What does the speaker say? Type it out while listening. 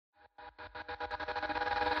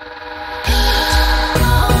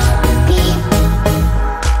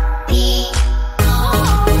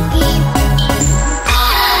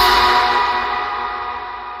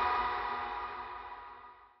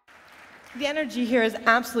energy here is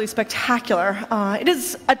absolutely spectacular. It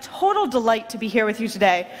is a total delight to be here with you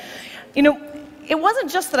today. You know, it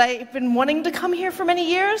wasn't just that I've been wanting to come here for many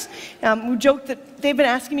years. We joked that they've been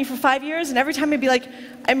asking me for 5 years, and every time I'd be like,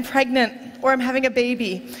 I'm pregnant, or I'm having a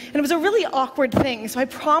baby. And it was a really awkward thing, so I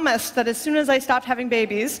promised that as soon as I stopped having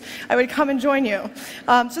babies, I would come and join you.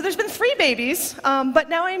 So there's been 3 babies, but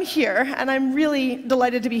now I'm here, and I'm really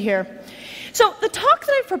delighted to be here. So the talk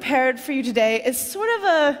that I've prepared for you today is sort of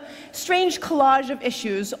a strange collage of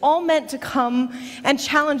issues, all meant to come and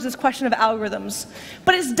challenge this question of algorithms.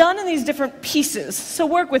 But it's done in these different pieces, so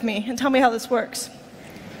work with me and tell me how this works.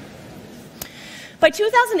 By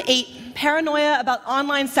 2008, paranoia about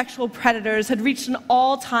online sexual predators had reached an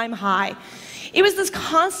all-time high. It was this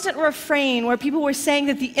constant refrain where people were saying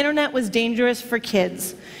that the internet was dangerous for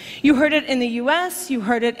kids. You heard it in the US, you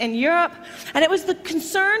heard it in Europe, and it was the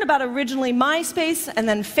concern about originally MySpace and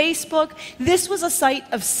then Facebook. This was a site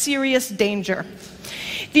of serious danger.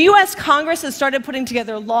 The US Congress has started putting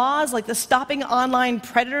together laws like the Stopping Online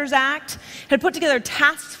Predators Act, had put together a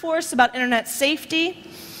task force about internet safety.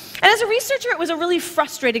 And as a researcher, it was a really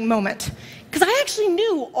frustrating moment, because I actually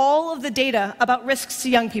knew all of the data about risks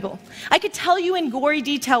to young people. I could tell you in gory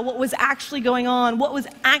detail what was actually going on, what was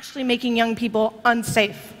actually making young people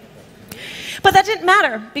unsafe. But that didn't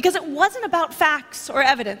matter, because it wasn't about facts or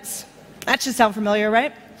evidence. That should sound familiar,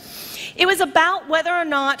 right? It was about whether or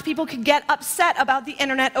not people could get upset about the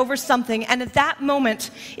internet over something, and at that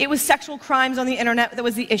moment, it was sexual crimes on the internet that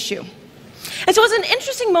was the issue. And so it was an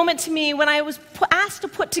interesting moment to me when I was asked to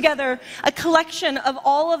put together a collection of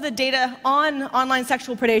all of the data on online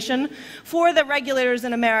sexual predation for the regulators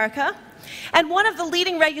in America. And one of the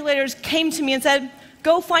leading regulators came to me and said,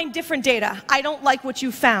 "Go find different data. I don't like what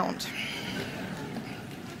you found."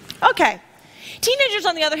 Okay. Teenagers,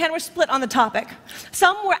 on the other hand, were split on the topic.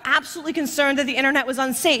 Some were absolutely concerned that the internet was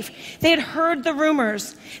unsafe. They had heard the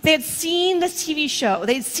rumors. They had seen this TV show.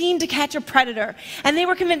 They had seen To Catch a Predator. And they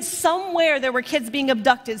were convinced somewhere there were kids being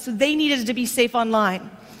abducted, so they needed to be safe online.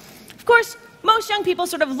 Of course, most young people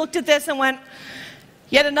sort of looked at this and went,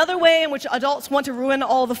 yet another way in which adults want to ruin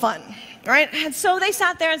all the fun, right? And so they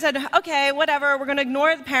sat there and said, okay, whatever, we're going to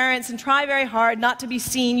ignore the parents and try very hard not to be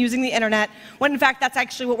seen using the internet, when in fact that's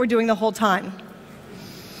actually what we're doing the whole time.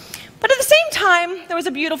 But at the same time, there was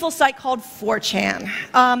a beautiful site called 4chan.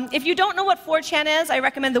 If you don't know what 4chan is, I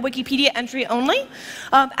recommend the Wikipedia entry only.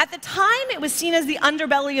 At the time, it was seen as the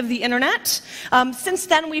underbelly of the internet. Since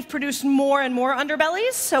then, we've produced more and more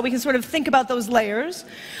underbellies, so we can sort of think about those layers.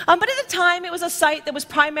 But at the time, it was a site that was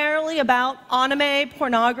primarily about anime,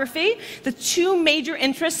 pornography, the 2 major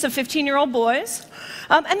interests of 15-year-old boys.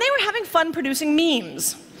 And they were having fun producing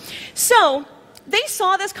memes. So they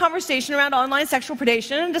saw this conversation around online sexual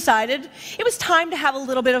predation and decided it was time to have a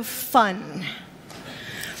little bit of fun.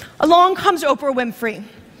 Along comes Oprah Winfrey.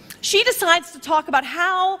 She decides to talk about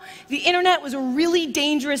how the internet was a really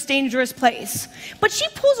dangerous, dangerous place. But she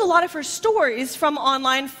pulls a lot of her stories from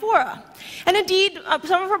online fora. And indeed,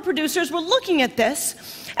 some of her producers were looking at this,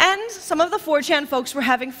 and some of the 4chan folks were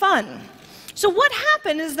having fun. So what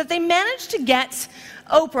happened is that they managed to get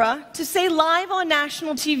Oprah to say live on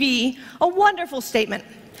national TV a wonderful statement.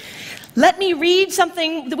 Let me read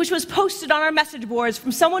something which was posted on our message boards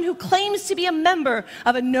from someone who claims to be a member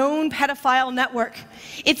of a known pedophile network.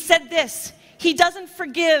 It said this: he doesn't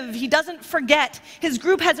forgive, he doesn't forget. His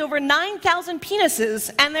group has over 9,000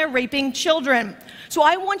 penises and they're raping children. So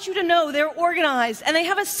I want you to know they're organized and they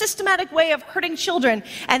have a systematic way of hurting children,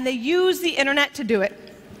 and they use the internet to do it.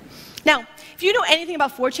 Now, if you know anything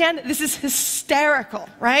about 4chan, this is hysterical,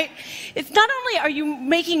 right? It's not only are you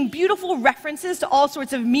making beautiful references to all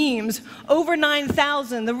sorts of memes, over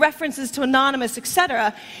 9,000, the references to Anonymous,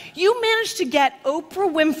 etc., you managed to get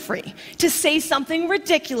Oprah Winfrey to say something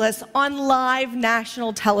ridiculous on live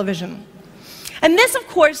national television. And this, of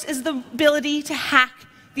course, is the ability to hack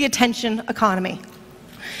the attention economy.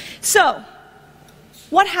 So,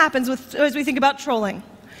 what happens as we think about trolling?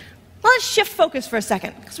 Well, let's shift focus for a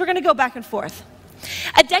second, because we're going to go back and forth.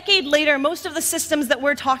 A decade later, most of the systems that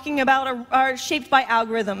we're talking about are shaped by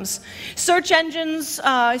algorithms. Search engines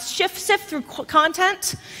sift through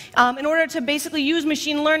content in order to basically use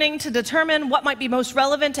machine learning to determine what might be most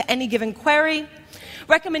relevant to any given query.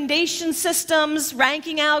 Recommendation systems,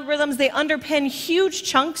 ranking algorithms, they underpin huge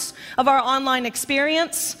chunks of our online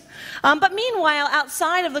experience. But meanwhile,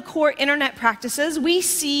 outside of the core internet practices, we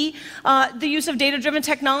see the use of data-driven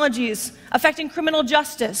technologies affecting criminal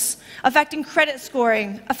justice, affecting credit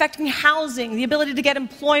scoring, affecting housing, the ability to get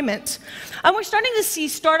employment. And we're starting to see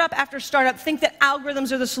startup after startup think that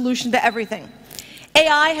algorithms are the solution to everything.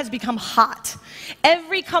 AI has become hot.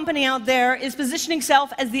 Every company out there is positioning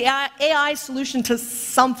itself as the AI solution to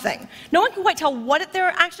something. No one can quite tell what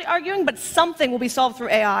they're actually arguing, but something will be solved through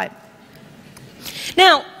AI.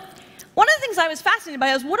 Now, one of the things I was fascinated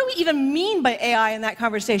by was, what do we even mean by AI in that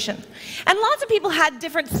conversation? And lots of people had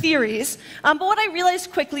different theories, but what I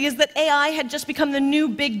realized quickly is that AI had just become the new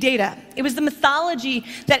big data. It was the mythology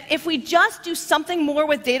that if we just do something more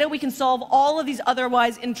with data, we can solve all of these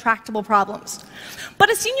otherwise intractable problems.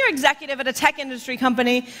 But a senior executive at a tech industry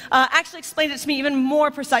company actually explained it to me even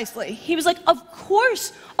more precisely. He was like, of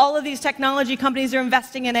course all of these technology companies are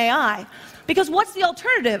investing in AI, because what's the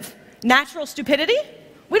alternative? Natural stupidity?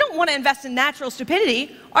 We don't want to invest in natural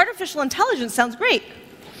stupidity. Artificial intelligence sounds great.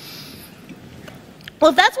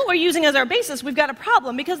 Well, if that's what we're using as our basis, we've got a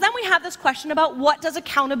problem, because then we have this question about what does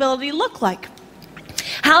accountability look like?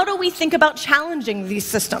 How do we think about challenging these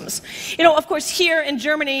systems? You know, of course, here in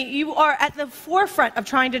Germany, you are at the forefront of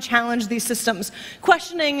trying to challenge these systems,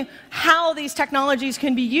 questioning how these technologies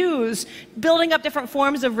can be used, building up different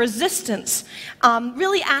forms of resistance,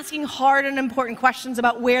 really asking hard and important questions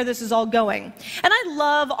about where this is all going. And I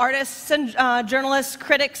love artists and journalists,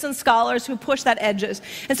 critics and scholars who push that edges.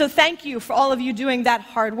 And so thank you for all of you doing that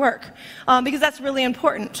hard work, because that's really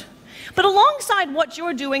important. But alongside what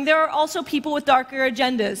you're doing, there are also people with darker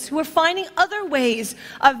agendas who are finding other ways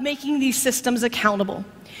of making these systems accountable.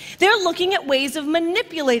 They're looking at ways of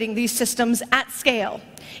manipulating these systems at scale.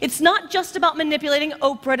 It's not just about manipulating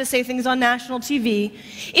Oprah to say things on national TV.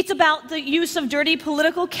 It's about the use of dirty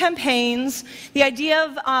political campaigns, the idea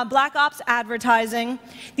of black ops advertising,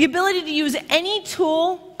 the ability to use any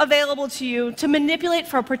tool available to you to manipulate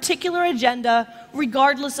for a particular agenda,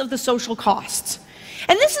 regardless of the social costs.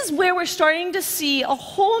 And this is where we're starting to see a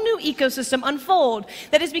whole new ecosystem unfold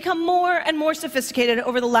that has become more and more sophisticated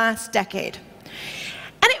over the last decade.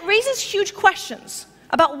 And it raises huge questions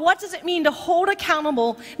about what does it mean to hold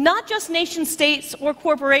accountable not just nation states or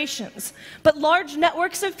corporations, but large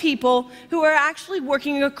networks of people who are actually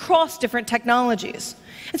working across different technologies.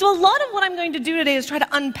 And so a lot of what I'm going to do today is try to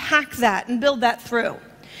unpack that and build that through.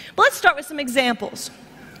 But let's start with some examples.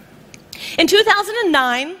 In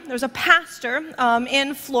 2009, there was a pastor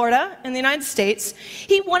in Florida, in the United States.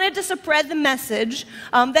 He wanted to spread the message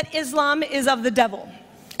that Islam is of the devil.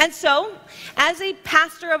 And so, as a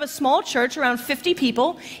pastor of a small church, around 50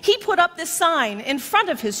 people, he put up this sign in front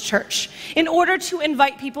of his church in order to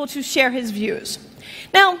invite people to share his views.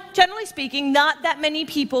 Now, generally speaking, not that many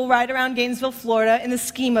people ride around Gainesville, Florida in the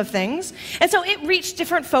scheme of things, and so it reached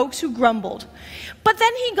different folks who grumbled. But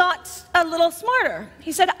then he got a little smarter.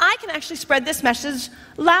 He said, I can actually spread this message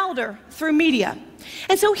louder through media.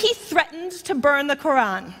 And so he threatened to burn the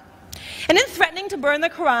Quran. And in threatening to burn the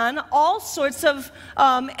Quran, all sorts of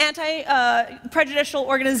anti-prejudicial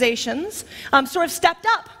organizations sort of stepped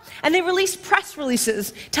up. And they released press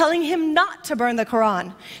releases telling him not to burn the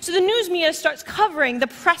Quran. So the news media starts covering the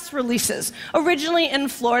press releases, originally in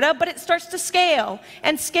Florida, but it starts to scale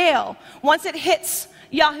and scale. Once it hits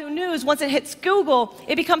Yahoo News, once it hits Google,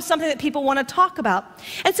 it becomes something that people want to talk about.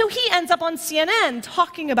 And so he ends up on CNN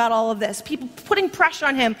talking about all of this, people putting pressure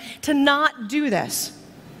on him to not do this.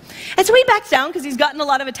 And so he backs down because he's gotten a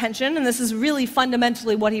lot of attention, and this is really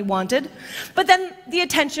fundamentally what he wanted. But then the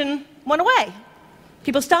attention went away.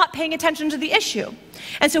 People stopped paying attention to the issue.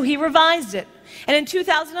 And so he revised it. And in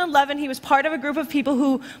 2011, he was part of a group of people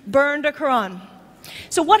who burned a Quran.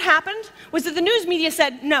 So what happened was that the news media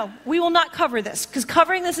said, no, we will not cover this, because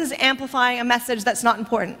covering this is amplifying a message that's not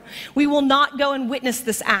important. We will not go and witness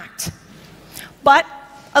this act. But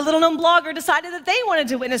a little-known blogger decided that they wanted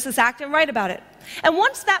to witness this act and write about it. And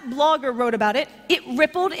once that blogger wrote about it, it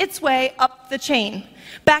rippled its way up the chain.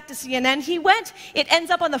 Back to CNN he went. It ends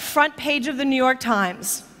up on the front page of the New York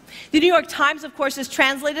Times. The New York Times, of course, is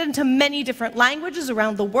translated into many different languages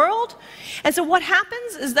around the world. And so what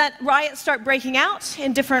happens is that riots start breaking out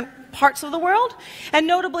in different parts of the world. And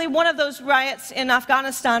notably, one of those riots in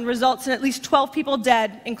Afghanistan results in at least 12 people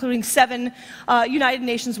dead, including 7 United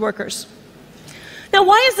Nations workers. Now,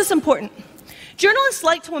 why is this important? Journalists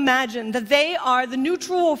like to imagine that they are the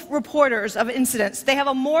neutral reporters of incidents. They have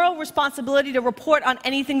a moral responsibility to report on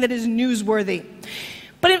anything that is newsworthy.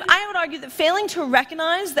 But I would argue that failing to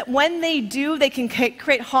recognize that when they do, they can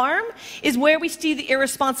create harm is where we see the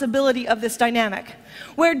irresponsibility of this dynamic,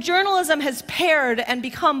 where journalism has paired and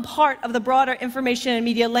become part of the broader information and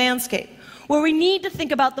media landscape, where we need to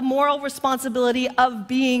think about the moral responsibility of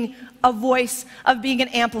being a voice, of being an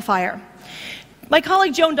amplifier. My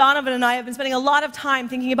colleague Joan Donovan and I have been spending a lot of time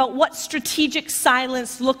thinking about what strategic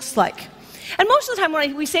silence looks like. And most of the time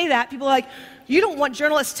when we say that, people are like, You don't want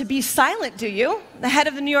journalists to be silent, do you? The head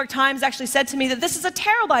of the New York Times actually said to me that this is a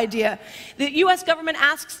terrible idea. The US government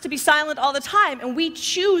asks to be silent all the time, and we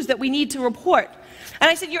choose that we need to report. And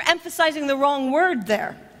I said, you're emphasizing the wrong word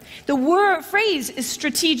there. The phrase is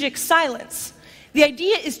strategic silence. The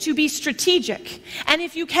idea is to be strategic. And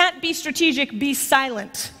if you can't be strategic, be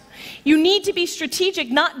silent. You need to be strategic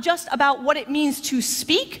not just about what it means to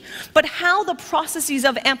speak, but how the processes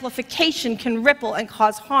of amplification can ripple and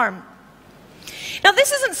cause harm. Now,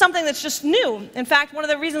 this isn't something that's just new. In fact, one of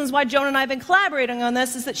the reasons why Joan and I have been collaborating on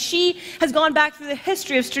this is that she has gone back through the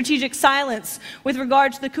history of strategic silence with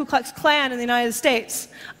regard to the Ku Klux Klan in the United States.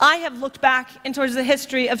 I have looked back towards the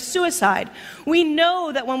history of suicide. We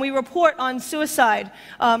know that when we report on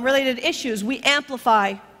suicide-related issues, we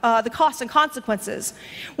amplify the costs and consequences.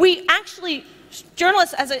 We actually,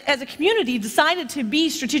 journalists as a community, decided to be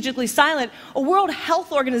strategically silent. A World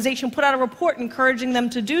Health Organization put out a report encouraging them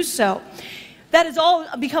to do so. That has all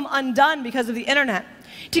become undone because of the internet.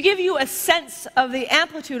 To give you a sense of the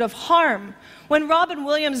amplitude of harm, when Robin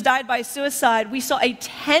Williams died by suicide, we saw a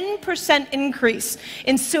 10% increase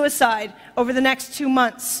in suicide over the next 2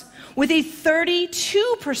 months, with a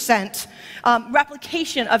 32%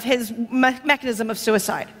 replication of his mechanism of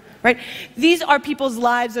suicide. Right? These are people's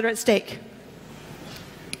lives that are at stake.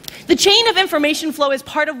 The chain of information flow is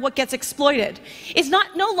part of what gets exploited. It's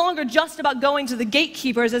no longer just about going to the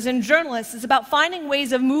gatekeepers, as in journalists. It's about finding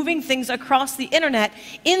ways of moving things across the internet,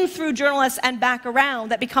 in through journalists and back around,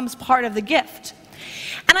 that becomes part of the gift.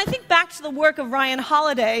 And I think back to the work of Ryan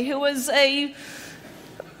Holiday, who was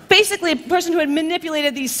basically a person who had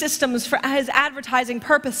manipulated these systems for his advertising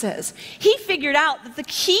purposes. He figured out that the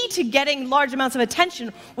key to getting large amounts of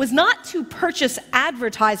attention was not to purchase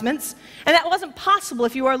advertisements, and that wasn't possible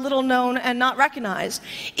if you were little known and not recognized.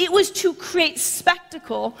 It was to create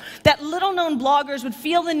spectacle that little known bloggers would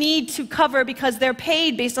feel the need to cover because they're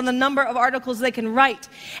paid based on the number of articles they can write,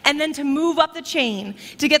 and then to move up the chain,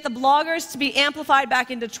 to get the bloggers to be amplified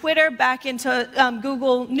back into Twitter, back into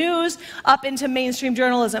Google News, up into mainstream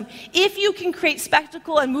journalism. If you can create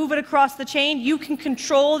spectacle and move it across the chain, you can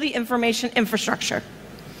control the information infrastructure.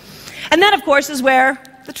 And that, of course, is where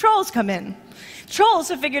the trolls come in. Trolls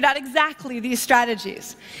have figured out exactly these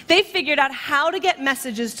strategies. They've figured out how to get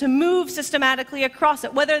messages to move systematically across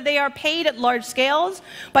it, whether they are paid at large scales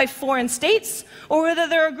by foreign states, or whether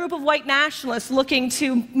they're a group of white nationalists looking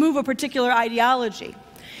to move a particular ideology.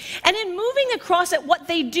 And in moving across it, what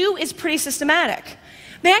they do is pretty systematic.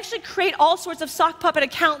 They actually create all sorts of sock puppet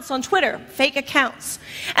accounts on Twitter, fake accounts.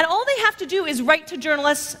 And all they have to do is write to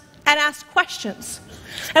journalists and ask questions.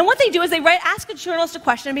 And what they do is they ask a journalist a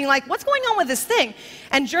question, being like, what's going on with this thing?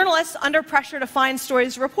 And journalists, under pressure to find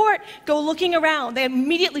stories to report, go looking around. They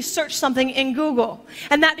immediately search something in Google.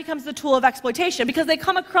 And that becomes the tool of exploitation, because they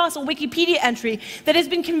come across a Wikipedia entry that has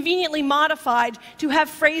been conveniently modified to have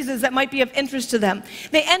phrases that might be of interest to them.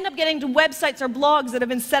 They end up getting to websites or blogs that have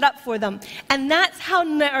been set up for them. And that's how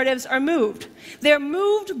narratives are moved. They're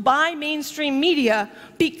moved by mainstream media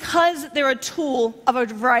because they're a tool of a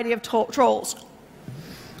variety of trolls.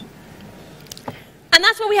 And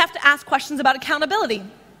that's where we have to ask questions about accountability.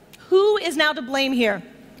 Who is now to blame here?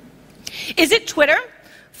 Is it Twitter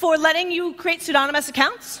for letting you create pseudonymous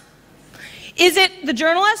accounts? Is it the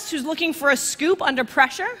journalist who's looking for a scoop under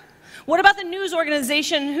pressure? What about the news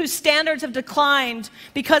organization whose standards have declined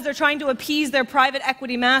because they're trying to appease their private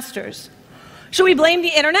equity masters? Should we blame the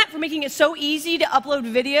internet for making it so easy to upload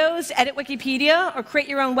videos, edit Wikipedia, or create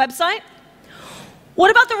your own website? What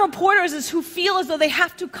about the reporters who feel as though they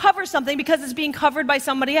have to cover something because it's being covered by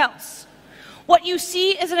somebody else? What you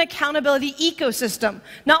see is an accountability ecosystem,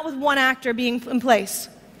 not with one actor being in place.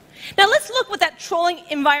 Now let's look what that trolling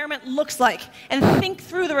environment looks like and think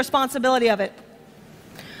through the responsibility of it.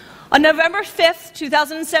 On November 5th,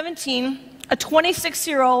 2017, a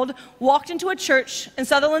 26-year-old walked into a church in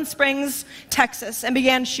Sutherland Springs, Texas, and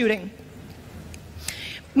began shooting.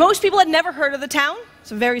 Most people had never heard of the town.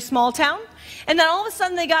 It's a very small town. And then all of a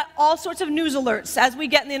sudden they got all sorts of news alerts, as we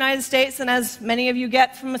get in the United States and as many of you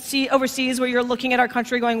get from overseas, where you're looking at our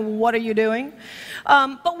country going, what are you doing?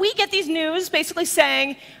 But we get these news basically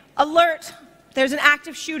saying, alert, there's an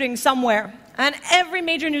active shooting somewhere. And every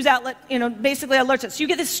major news outlet, basically alerts it. So you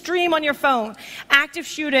get this stream on your phone, active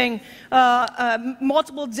shooting,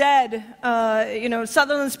 multiple dead,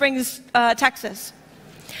 Sutherland Springs, Texas.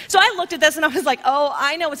 So I looked at this and I was like, oh,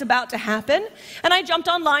 I know what's about to happen. And I jumped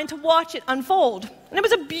online to watch it unfold. And it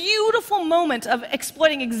was a beautiful moment of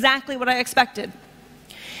exploiting exactly what I expected.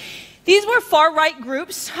 These were far-right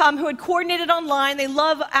groups who had coordinated online. They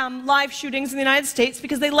love live shootings in the United States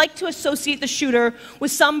because they like to associate the shooter with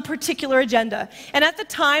some particular agenda. And at the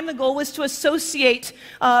time, the goal was to associate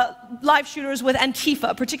live shooters with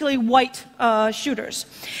Antifa, particularly white shooters.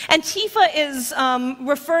 Antifa is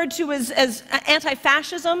referred to as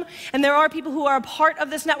anti-fascism, and there are people who are a part of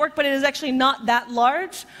this network, but it is actually not that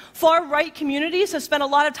large. Far-right communities have spent a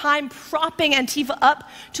lot of time propping Antifa up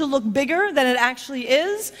to look bigger than it actually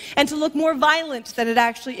is, and to look more violent than it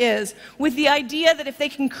actually is, with the idea that if they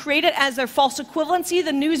can create it as their false equivalency,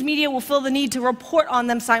 the news media will feel the need to report on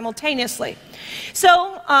them simultaneously.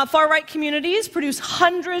 So far-right communities produce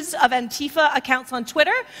hundreds of Antifa accounts on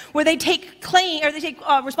Twitter where they take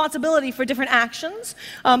responsibility for different actions.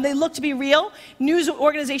 They look to be real. News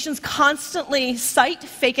organizations constantly cite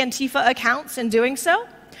fake Antifa accounts in doing so.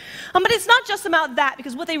 But it's not just about that,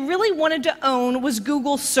 because what they really wanted to own was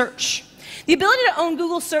Google search. The ability to own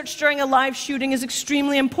Google search during a live shooting is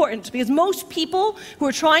extremely important, because most people who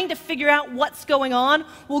are trying to figure out what's going on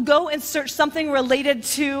will go and search something related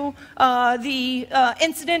to the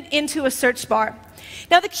incident into a search bar.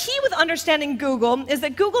 Now, the key with understanding Google is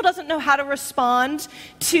that Google doesn't know how to respond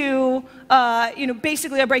to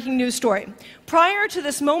basically a breaking news story. Prior to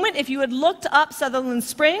this moment, if you had looked up Sutherland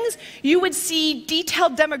Springs, you would see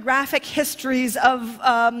detailed demographic histories of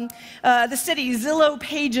the city, Zillow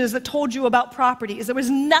pages that told you about properties. There was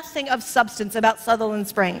nothing of substance about Sutherland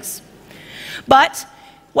Springs. But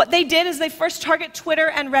what they did is they first target Twitter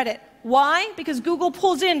and Reddit. Why? Because Google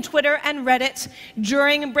pulls in Twitter and Reddit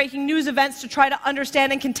during breaking news events to try to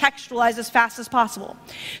understand and contextualize as fast as possible.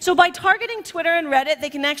 So by targeting Twitter and Reddit, they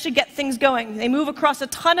can actually get things going. They move across a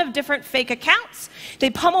ton of different fake accounts. They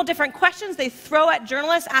pummel different questions. They throw at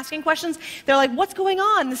journalists asking questions. They're like, what's going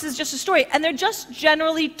on? This is just a story. And they're just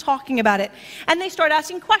generally talking about it. And they start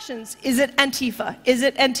asking questions. Is it Antifa? Is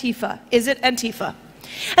it Antifa? Is it Antifa?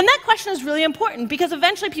 And that question is really important, because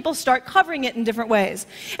eventually people start covering it in different ways.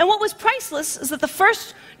 And what was priceless is that the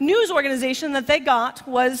first news organization that they got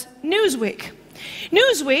was Newsweek.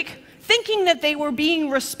 Newsweek, thinking that they were being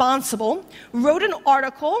responsible, wrote an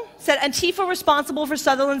article, said Antifa responsible for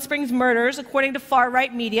Sutherland Springs murders, according to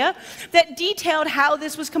far-right media, that detailed how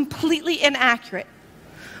this was completely inaccurate.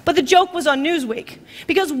 But the joke was on Newsweek,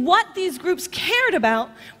 because what these groups cared about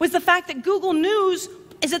was the fact that Google News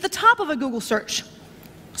is at the top of a Google search.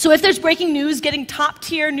 So if there's breaking news, getting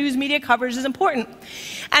top-tier news media coverage is important.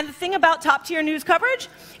 And the thing about top-tier news coverage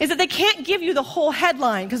is that they can't give you the whole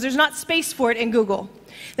headline, because there's not space for it in Google.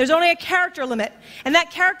 There's only a character limit, and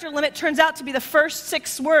that character limit turns out to be the first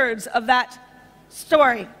 6 words of that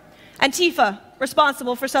story. Antifa,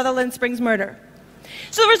 responsible for Sutherland Springs murder.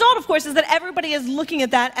 So the result, of course, is that everybody is looking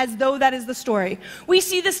at that as though that is the story. We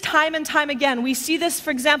see this time and time again. We see this,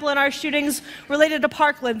 for example, in our shootings related to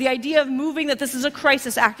Parkland, the idea of moving that this is a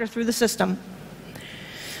crisis actor through the system.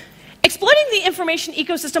 Exploiting the information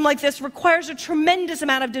ecosystem like this requires a tremendous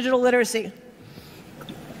amount of digital literacy.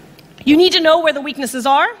 You need to know where the weaknesses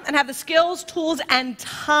are and have the skills, tools, and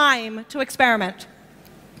time to experiment.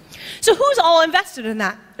 So who's all invested in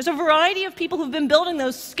that? There's a variety of people who've been building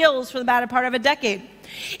those skills for the better part of a decade.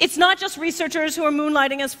 It's not just researchers who are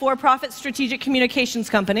moonlighting as for-profit strategic communications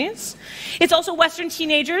companies. It's also Western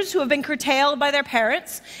teenagers who have been curtailed by their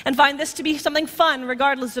parents and find this to be something fun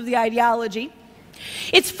regardless of the ideology.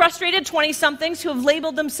 It's frustrated 20-somethings who have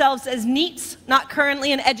labeled themselves as NEETs, not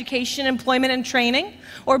currently in education, employment, and training,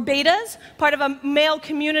 or betas, part of a male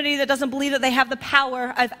community that doesn't believe that they have the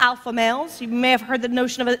power of alpha males. You may have heard the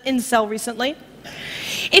notion of an incel recently.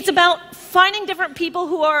 It's about finding different people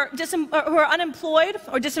who are unemployed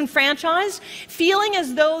or disenfranchised, feeling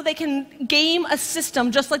as though they can game a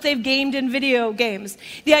system just like they've gamed in video games.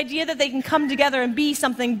 The idea that they can come together and be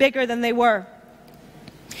something bigger than they were.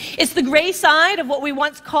 It's the gray side of what we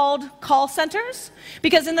once called call centers,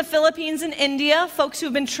 because in the Philippines and India, folks who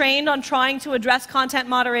have been trained on trying to address content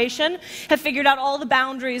moderation have figured out all the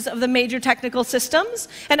boundaries of the major technical systems,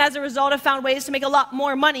 and as a result have found ways to make a lot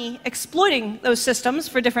more money exploiting those systems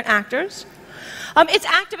for different actors. It's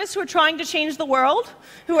activists who are trying to change the world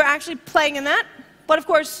who are actually playing in that, but of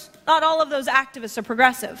course, not all of those activists are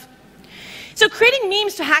progressive. So creating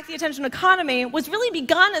memes to hack the attention economy was really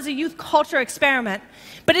begun as a youth culture experiment,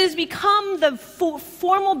 but it has become the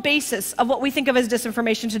formal basis of what we think of as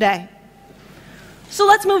disinformation today. So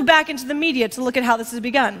let's move back into the media to look at how this has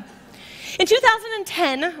begun. In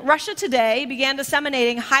 2010, Russia Today began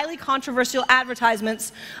disseminating highly controversial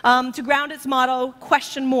advertisements to ground its motto,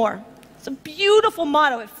 "Question more." It's a beautiful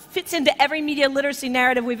motto. It fits into every media literacy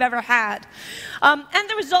narrative we've ever had. And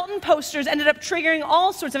the resultant posters ended up triggering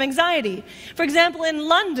all sorts of anxiety. For example, in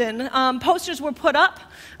London, posters were put up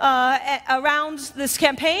around this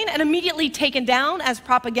campaign and immediately taken down as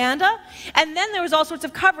propaganda. And then there was all sorts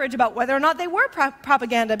of coverage about whether or not they were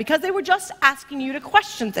propaganda, because they were just asking you to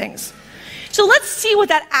question things. So let's see what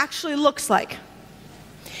that actually looks like.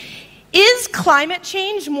 Is climate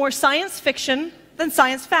change more science fiction than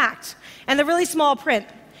science fact? And the really small print.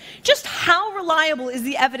 Just how reliable is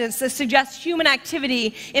the evidence that suggests human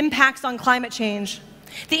activity impacts on climate change?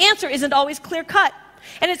 The answer isn't always clear-cut,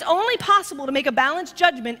 and it's only possible to make a balanced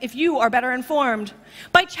judgment if you are better informed.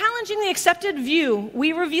 By challenging the accepted view,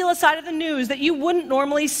 we reveal a side of the news that you wouldn't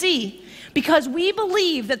normally see, because we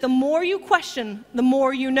believe that the more you question, the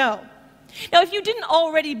more you know. Now, if you didn't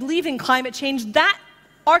already believe in climate change, that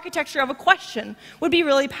architecture of a question would be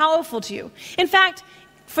really powerful to you. In fact,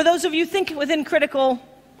 for those of you thinking within critical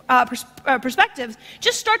perspectives,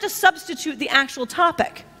 just start to substitute the actual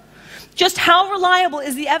topic. Just how reliable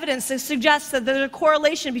is the evidence that suggests that there's a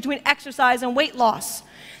correlation between exercise and weight loss?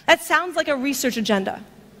 That sounds like a research agenda,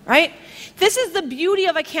 right? This is the beauty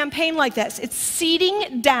of a campaign like this. It's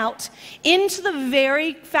seeding doubt into the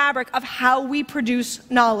very fabric of how we produce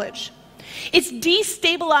knowledge. It's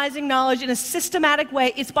destabilizing knowledge in a systematic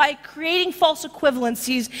way. It's by creating false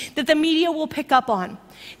equivalencies that the media will pick up on.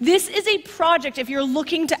 This is a project if you're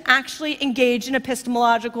looking to actually engage in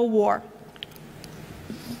epistemological war.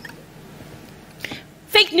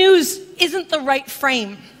 Fake news isn't the right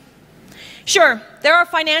frame. Sure, there are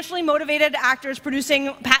financially motivated actors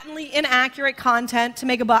producing patently inaccurate content to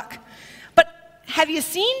make a buck. But have you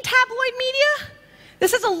seen tabloid media?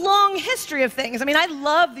 This is a long history of things. I mean, I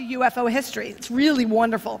love the UFO history. It's really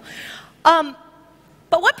wonderful.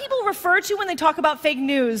 But what people refer to when they talk about fake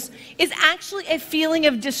news is actually a feeling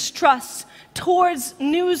of distrust towards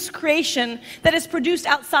news creation that is produced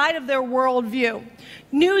outside of their worldview.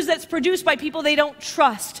 News that's produced by people they don't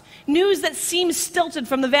trust. News that seems stilted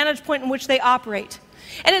from the vantage point in which they operate.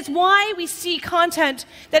 And it's why we see content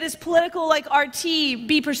that is political, like RT,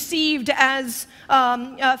 be perceived as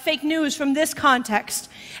fake news from this context.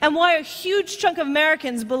 And why a huge chunk of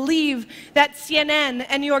Americans believe that CNN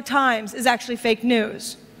and New York Times is actually fake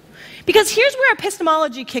news. Because here's where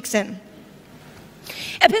epistemology kicks in.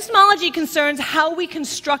 Epistemology concerns how we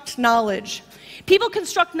construct knowledge. People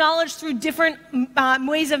construct knowledge through different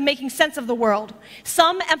ways of making sense of the world.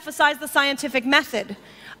 Some emphasize the scientific method.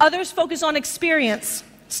 Others focus on experience.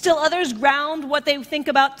 Still others ground what they think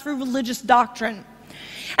about through religious doctrine.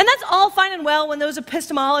 And that's all fine and well when those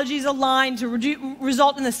epistemologies align to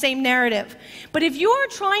result in the same narrative. But if you are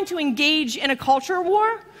trying to engage in a culture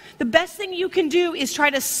war, the best thing you can do is try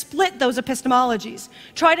to split those epistemologies.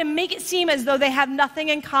 Try to make it seem as though they have nothing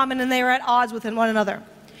in common and they are at odds with one another.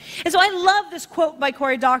 And so I love this quote by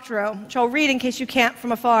Cory Doctorow, which I'll read in case you can't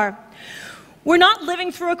from afar. We're not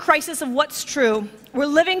living through a crisis of what's true. We're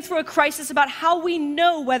living through a crisis about how we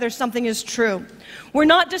know whether something is true. We're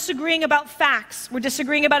not disagreeing about facts. We're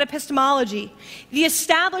disagreeing about epistemology. The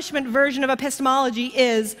establishment version of epistemology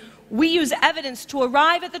is we use evidence to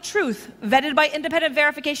arrive at the truth, vetted by independent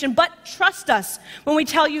verification, but trust us when we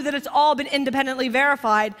tell you that it's all been independently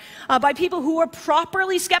verified by people who are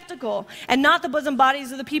properly skeptical and not the bosom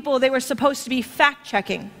bodies of the people they were supposed to be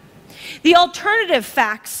fact-checking. The alternative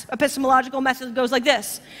facts epistemological method goes like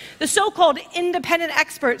this. The so-called independent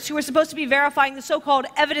experts who were supposed to be verifying the so-called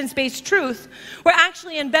evidence-based truth were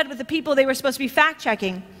actually in bed with the people they were supposed to be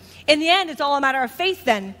fact-checking. In the end, it's all a matter of faith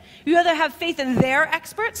then. You either have faith in their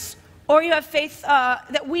experts or you have faith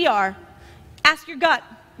that we are. Ask your gut,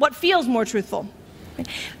 what feels more truthful?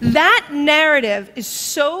 That narrative is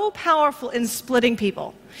so powerful in splitting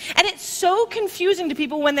people. And it's so confusing to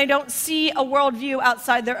people when they don't see a worldview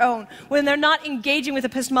outside their own, when they're not engaging with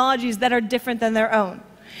epistemologies that are different than their own.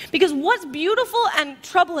 Because what's beautiful and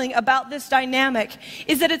troubling about this dynamic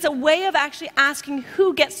is that it's a way of actually asking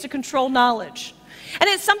who gets to control knowledge. And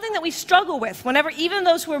it's something that we struggle with whenever, even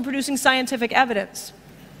those who are producing scientific evidence.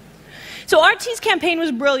 So RT's campaign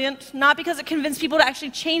was brilliant, not because it convinced people to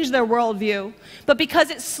actually change their worldview, but because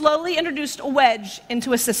it slowly introduced a wedge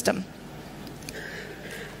into a system.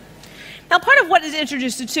 Now, part of what is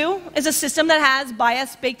introduced it to is a system that has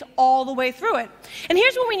bias baked all the way through it. And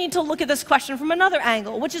here's where we need to look at this question from another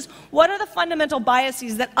angle, which is what are the fundamental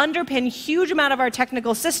biases that underpin a huge amount of our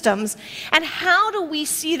technical systems, and how do we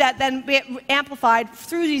see that then be amplified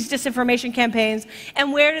through these disinformation campaigns,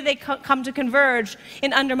 and where do they come to converge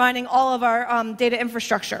in undermining all of our data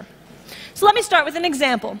infrastructure? So let me start with an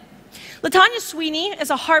example. LaTanya Sweeney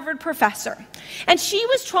is a Harvard professor, and she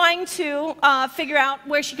was trying to figure out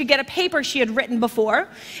where she could get a paper she had written before.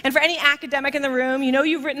 And for any academic in the room, you know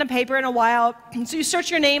you've written a paper in a while, so you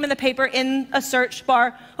search your name in the paper in a search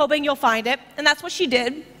bar, hoping you'll find it, and that's what she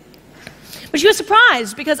did. But she was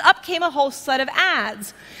surprised, because up came a whole set of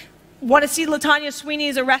ads. Want to see LaTanya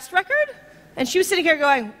Sweeney's arrest record? And she was sitting here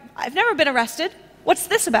going, I've never been arrested. What's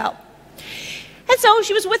this about? And so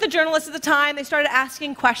she was with a journalist at the time. They started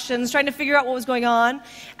asking questions, trying to figure out what was going on.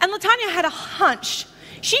 And LaTanya had a hunch.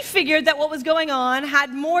 She figured that what was going on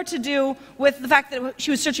had more to do with the fact that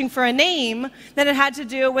she was searching for a name than it had to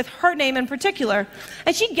do with her name in particular.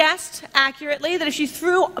 And she guessed accurately that if she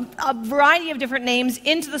threw a variety of different names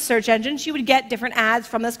into the search engine, she would get different ads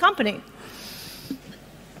from this company.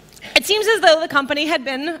 It seems as though the company had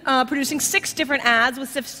been producing 6 different ads with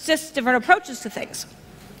 6 different approaches to things.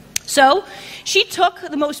 So she took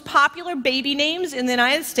the most popular baby names in the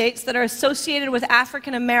United States that are associated with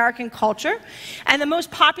African American culture, and the most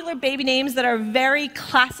popular baby names that are very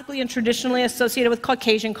classically and traditionally associated with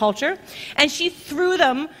Caucasian culture, and she threw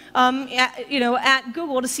them at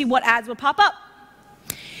Google to see what ads would pop up.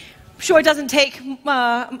 I'm sure it doesn't take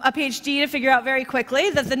a PhD to figure out very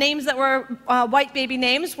quickly that the names that were white baby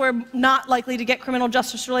names were not likely to get criminal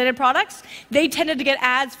justice-related products. They tended to get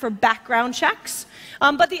ads for background checks.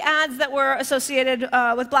 But the ads that were associated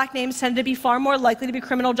with black names tended to be far more likely to be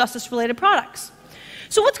criminal justice-related products.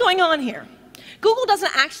 So what's going on here? Google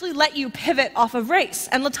doesn't actually let you pivot off of race,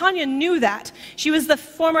 and LaTanya knew that. She was the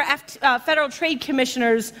former Federal Trade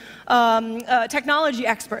Commissioner's technology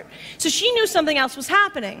expert. So she knew something else was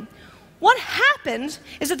happening. What happened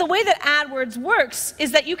is that the way that AdWords works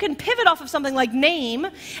is that you can pivot off of something like name,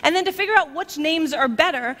 and then to figure out which names are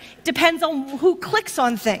better depends on who clicks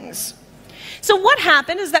on things. So what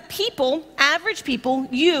happened is that people, average people,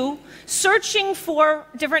 you, searching for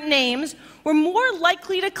different names, were more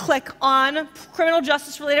likely to click on criminal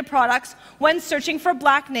justice-related products when searching for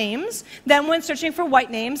black names than when searching for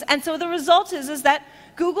white names. And so the result is that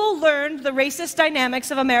Google learned the racist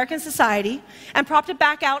dynamics of American society and propped it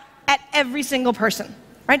back out at every single person.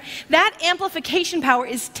 Right? That amplification power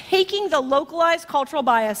is taking the localized cultural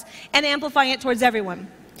bias and amplifying it towards everyone.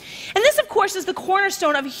 And this, of course, is the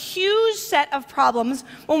cornerstone of a huge set of problems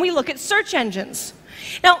when we look at search engines.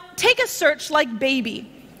 Now, take a search like baby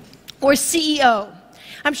or CEO.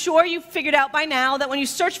 I'm sure you've figured out by now that when you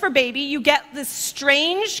search for baby, you get this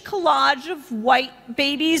strange collage of white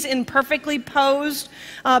babies in perfectly posed,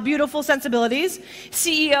 beautiful sensibilities.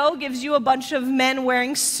 CEO gives you a bunch of men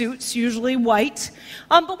wearing suits, usually white.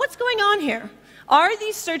 But what's going on here? Are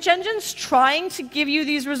these search engines trying to give you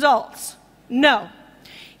these results? No.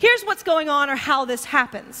 Here's what's going on, or how this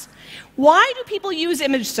happens. Why do people use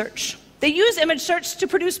image search? They use image search to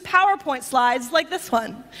produce PowerPoint slides like this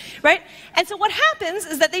one, right? And so what happens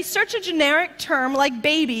is that they search a generic term like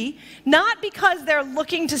baby, not because they're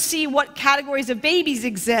looking to see what categories of babies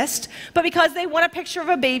exist, but because they want a picture of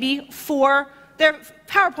a baby for their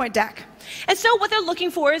PowerPoint deck. And so what they're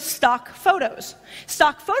looking for is stock photos.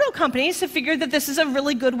 Stock photo companies have figured that this is a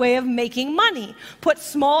really good way of making money. Put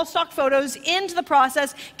small stock photos into the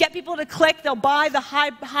process, get people to click, they'll buy the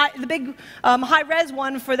big high-res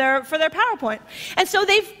one for their PowerPoint. And so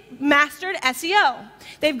they've mastered SEO.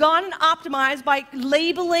 They've gone and optimized by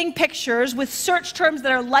labeling pictures with search terms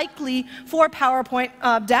that are likely for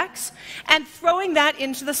PowerPoint decks and throwing that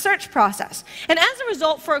into the search process. And as a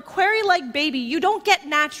result, for a query like baby, you don't get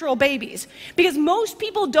natural babies, because most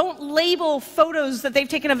people don't label photos that they've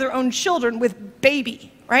taken of their own children with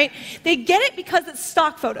baby, right? They get it because it's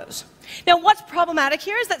stock photos. Now, what's problematic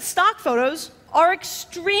here is that stock photos are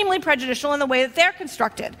extremely prejudicial in the way that they're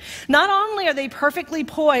constructed. Not only are they perfectly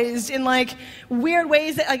poised in like weird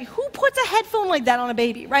ways that, like, who puts a headphone like that on a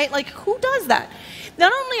baby, right? Like, who does that?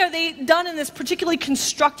 Not only are they done in this particularly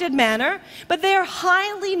constructed manner, but they are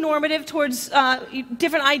highly normative towards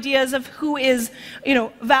different ideas of who is,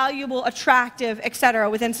 valuable, attractive, etc.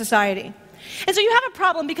 within society. And so you have a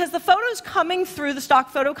problem because the photos coming through the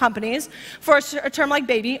stock photo companies for a term like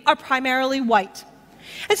baby are primarily white.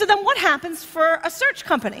 And so then what happens for a search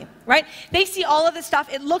company, right? They see all of this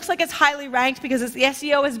stuff. It looks like it's highly ranked because the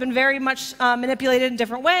SEO has been very much manipulated in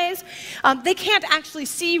different ways. They can't actually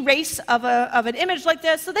see race of an image like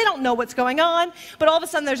this, so they don't know what's going on. But all of a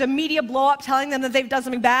sudden there's a media blow-up telling them that they've done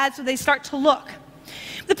something bad, so they start to look.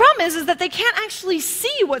 The problem is that they can't actually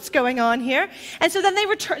see what's going on here, and so then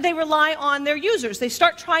they rely on their users. They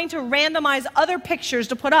start trying to randomize other pictures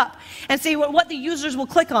to put up and see what the users will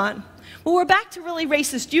click on. Well, we're back to really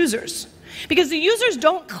racist users, because the users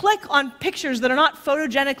don't click on pictures that are not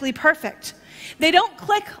photogenically perfect. They don't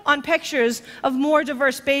click on pictures of more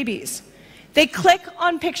diverse babies. They click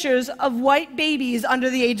on pictures of white babies under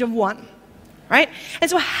the age of 1. Right? And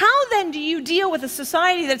so how then do you deal with a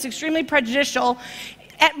society that's extremely prejudicial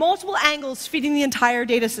at multiple angles, feeding the entire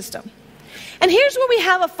data system? And here's where we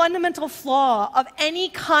have a fundamental flaw of any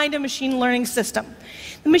kind of machine learning system.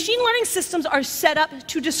 The machine learning systems are set up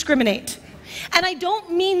to discriminate. And I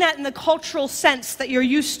don't mean that in the cultural sense that you're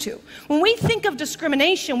used to. When we think of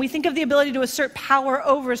discrimination, we think of the ability to assert power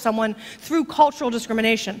over someone through cultural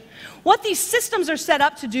discrimination. What these systems are set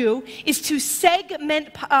up to do is to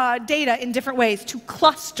segment data in different ways, to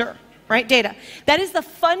cluster, right, data. That is the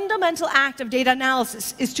fundamental act of data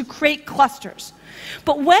analysis, is to create clusters.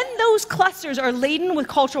 But when those clusters are laden with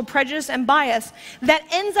cultural prejudice and bias, that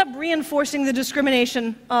ends up reinforcing the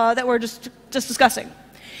discrimination that we're just discussing.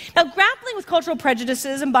 Now, grappling with cultural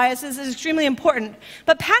prejudices and biases is extremely important,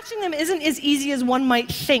 but patching them isn't as easy as one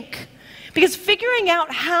might think. Because figuring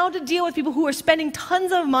out how to deal with people who are spending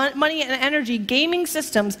tons of money and energy gaming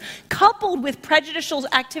systems, coupled with prejudicial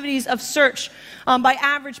activities of search by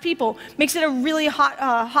average people, makes it a really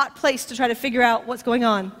hot place to try to figure out what's going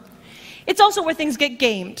on. It's also where things get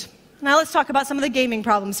gamed. Now let's talk about some of the gaming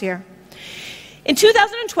problems here. In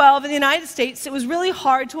 2012, in the United States, it was really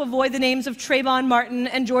hard to avoid the names of Trayvon Martin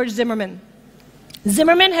and George Zimmerman.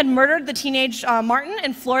 Zimmerman had murdered the teenage Martin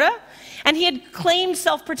in Florida, and he had claimed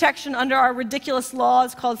self-protection under our ridiculous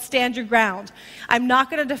laws called Stand Your Ground. I'm not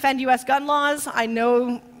going to defend U.S. gun laws. I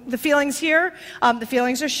know the feelings here. The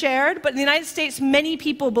feelings are shared, but in the United States, many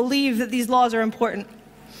people believe that these laws are important.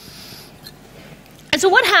 And so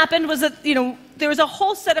what happened was that, there was a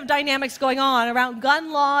whole set of dynamics going on around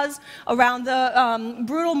gun laws, around the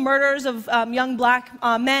brutal murders of young black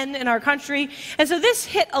men in our country. And so this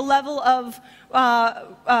hit a level of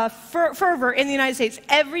fervor in the United States.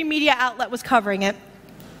 Every media outlet was covering it.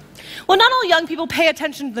 Well, not all young people pay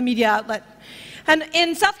attention to the media outlet. And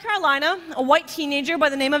in South Carolina, a white teenager by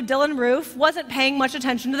the name of Dylan Roof wasn't paying much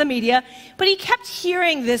attention to the media, but he kept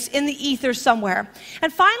hearing this in the ether somewhere.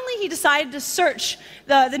 And finally, he decided to search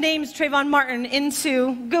the names Trayvon Martin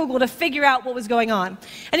into Google to figure out what was going on.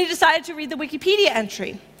 And he decided to read the Wikipedia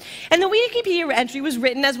entry. And the Wikipedia entry was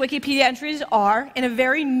written, as Wikipedia entries are, in a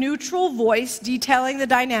very neutral voice detailing the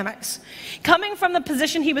dynamics. Coming from the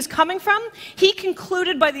position he was coming from, he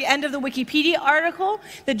concluded by the end of the Wikipedia article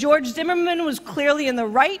that George Zimmerman was clearly in the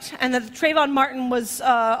right and that Trayvon Martin was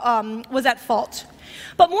at fault.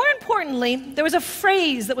 But more importantly, there was a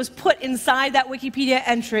phrase that was put inside that Wikipedia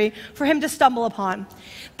entry for him to stumble upon.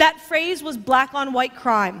 That phrase was black on white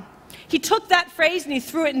crime. He took that phrase and he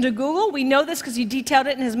threw it into Google. We know this because he detailed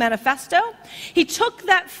it in his manifesto. He took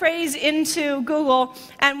that phrase into Google,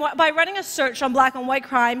 and by running a search on black on white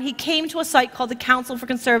crime, he came to a site called the Council for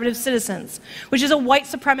Conservative Citizens, which is a white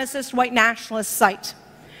supremacist, white nationalist site.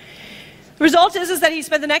 The result is that he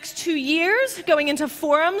spent the next 2 years going into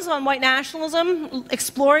forums on white nationalism,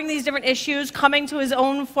 exploring these different issues, coming to his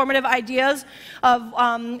own formative ideas of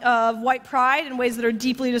white pride in ways that are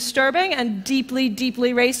deeply disturbing and deeply,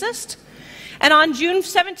 deeply racist. And on June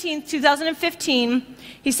 17, 2015,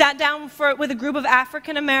 he sat down with a group of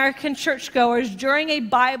African-American churchgoers during a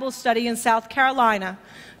Bible study in South Carolina.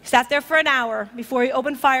 He sat there for an hour before he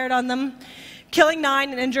opened fire on them, killing 9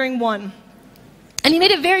 and injuring 1. And he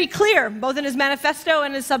made it very clear, both in his manifesto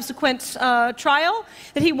and his subsequent trial,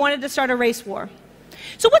 that he wanted to start a race war.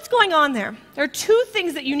 So what's going on there? There are 2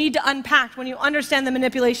 things that you need to unpack when you understand the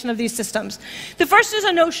manipulation of these systems. The first is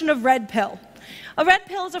a notion of red pill. A red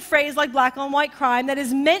pill is a phrase like black on white crime that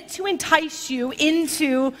is meant to entice you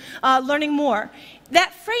into learning more.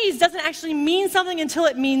 That phrase doesn't actually mean something until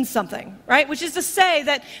it means something, right? Which is to say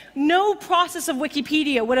that no process of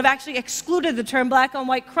Wikipedia would have actually excluded the term black on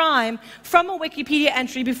white crime from a Wikipedia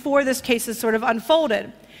entry before this case has sort of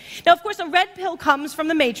unfolded. Now, of course, a red pill comes from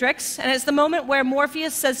the Matrix, and it's the moment where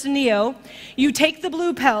Morpheus says to Neo, you take the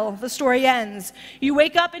blue pill, the story ends. You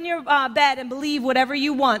wake up in your bed and believe whatever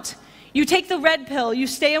you want. You take the red pill, you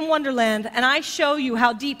stay in Wonderland, and I show you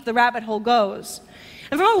how deep the rabbit hole goes.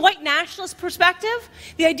 And from a white nationalist perspective,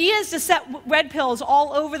 the idea is to set red pills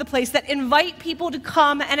all over the place that invite people to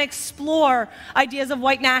come and explore ideas of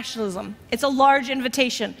white nationalism. It's a large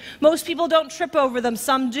invitation. Most people don't trip over them,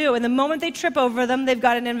 some do, and the moment they trip over them, they've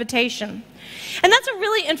got an invitation. And that's a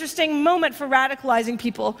really interesting moment for radicalizing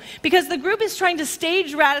people, because the group is trying to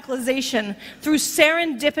stage radicalization through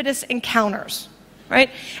serendipitous encounters, right?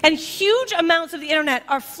 And huge amounts of the internet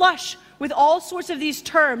are flush with all sorts of these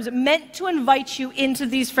terms meant to invite you into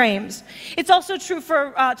these frames. It's also true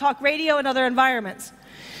for talk radio and other environments.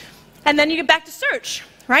 And then you get back to search,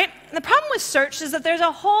 right? And the problem with search is that there's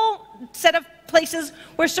a whole set of places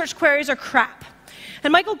where search queries are crap.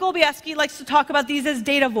 And Michael Golubetsky likes to talk about these as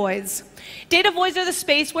data voids. Data voids are the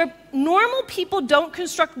space where normal people don't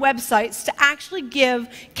construct websites to actually give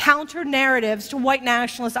counter-narratives to white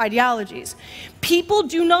nationalist ideologies. People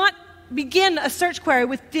do not begin a search query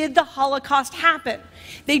with, did the Holocaust happen?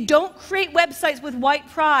 They don't create websites with white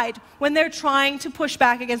pride when they're trying to push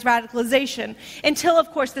back against radicalization, until,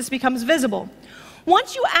 of course, this becomes visible.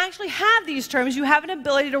 Once you actually have these terms, you have an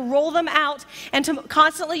ability to roll them out and to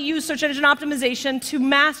constantly use search engine optimization to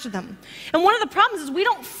master them. And one of the problems is we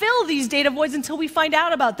don't fill these data voids until we find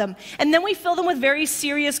out about them. And then we fill them with very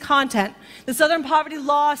serious content. The Southern Poverty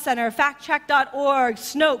Law Center, factcheck.org,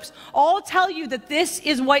 Snopes, all tell you that this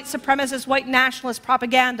is white supremacist, white nationalist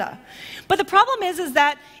propaganda. But the problem is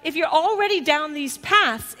that if you're already down these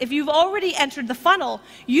paths, if you've already entered the funnel,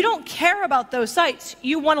 you don't care about those sites.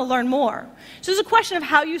 You want to learn more. So there's a question of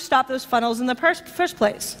how you stop those funnels in the first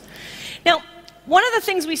place. Now, one of the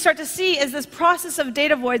things we start to see is this process of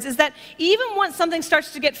data voids is that even once something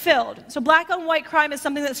starts to get filled, so black on white crime is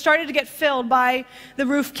something that started to get filled by the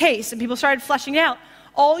Roof case, and people started fleshing it out,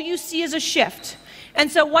 all you see is a shift.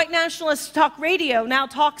 And so white nationalist talk radio now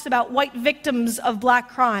talks about white victims of black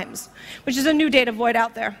crimes, which is a new data void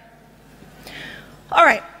out there. All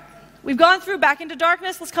right. We've gone through back into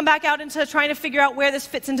darkness. Let's come back out into trying to figure out where this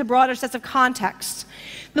fits into broader sets of contexts.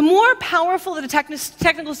 The more powerful that a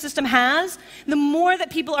technical system has, the more that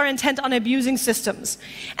people are intent on abusing systems.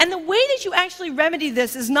 And the way that you actually remedy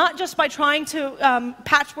this is not just by trying to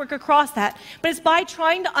patchwork across that, but it's by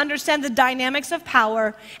trying to understand the dynamics of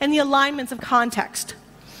power and the alignments of context.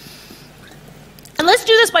 And let's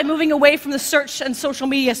do this by moving away from the search and social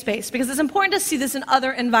media space, because it's important to see this in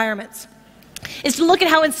other environments, is to look at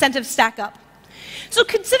how incentives stack up. So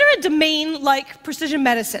consider a domain like precision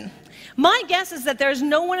medicine. My guess is that there's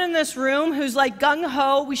no one in this room who's like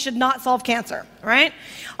gung-ho, we should not solve cancer, right?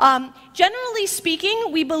 Generally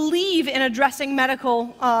speaking, we believe in addressing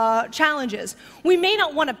medical challenges. We may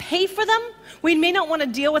not want to pay for them. We may not want to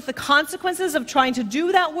deal with the consequences of trying to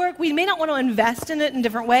do that work. We may not want to invest in it in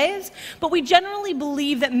different ways. But we generally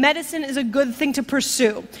believe that medicine is a good thing to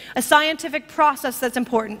pursue, a scientific process that's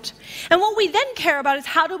important. And what we then care about is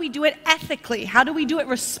how do we do it ethically? How do we do it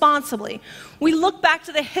responsibly? We look back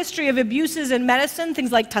to the history of abuses in medicine,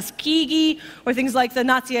 things like Tuskegee or things like the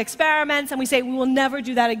Nazi experiments, and we say we will never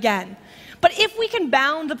do that again. But if we can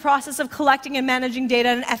bound the process of collecting and managing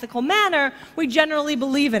data in an ethical manner, we generally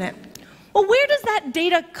believe in it. Well, where does that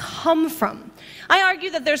data come from? I argue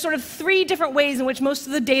that there's sort of three different ways in which most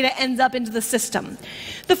of the data ends up into the system.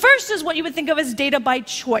 The first is what you would think of as data by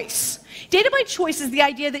choice. Data by choice is the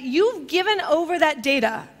idea that you've given over that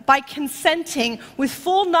data by consenting with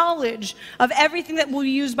full knowledge of everything that will be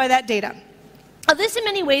used by that data. Now, this in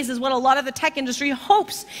many ways is what a lot of the tech industry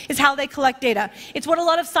hopes is how they collect data. It's what a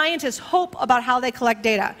lot of scientists hope about how they collect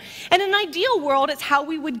data. And in an ideal world, it's how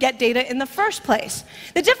we would get data in the first place.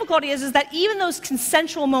 The difficulty is that even those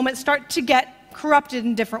consensual moments start to get corrupted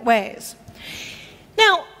in different ways.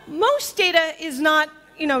 Now, most data is not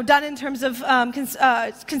done in terms of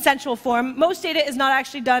consensual form. Most data is not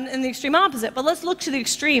actually done in the extreme opposite, but let's look to the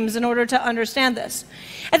extremes in order to understand this.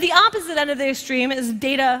 At the opposite end of the extreme is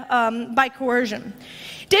data by coercion.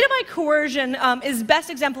 Data by coercion is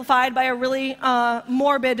best exemplified by a really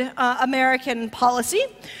morbid American policy.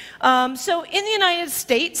 So in the United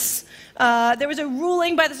States, there was a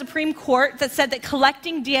ruling by the Supreme Court that said that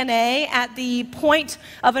collecting DNA at the point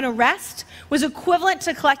of an arrest was equivalent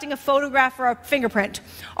to collecting a photograph or a fingerprint.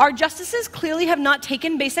 Our justices clearly have not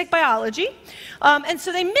taken basic biology, and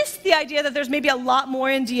so they missed the idea that there's maybe a lot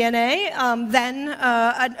more in DNA than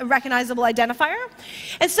a recognizable identifier.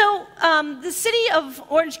 And so the city of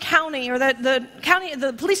Orange County, or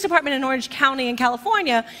the police department in Orange County in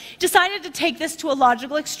California, decided to take this to a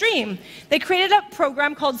logical extreme. They created a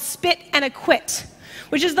program called Spit and Acquit,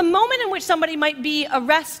 which is the moment in which somebody might be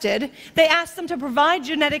arrested. They asked them to provide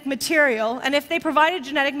genetic material, and if they provided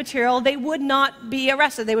genetic material, they would not be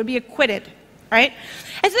arrested. They would be acquitted, right?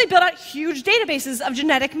 And so they built out huge databases of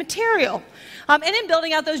genetic material. And in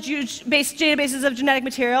building out those huge databases of genetic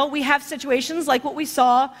material, we have situations like what we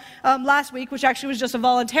saw last week, which actually was just a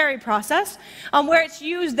voluntary process, where it's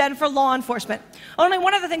used then for law enforcement. Only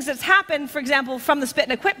one of the things that's happened, for example, from the Spit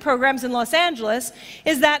and Acquit programs in Los Angeles,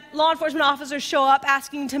 is that law enforcement officers show up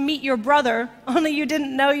asking to meet your brother, only you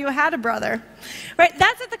didn't know you had a brother. Right?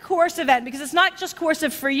 That's at the coercive end, because it's not just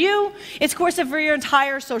coercive for you, it's coercive for your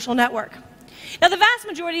entire social network. Now, the vast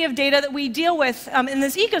majority of data that we deal with in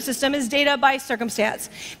this ecosystem is data by circumstance.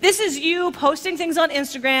 This is you posting things on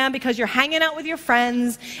Instagram because you're hanging out with your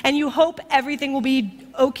friends and you hope everything will be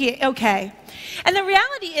okay. And the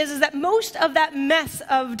reality is that most of that mess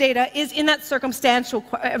of data is in that circumstantial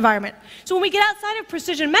environment. So when we get outside of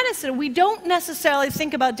precision medicine, we don't necessarily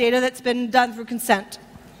think about data that's been done through consent.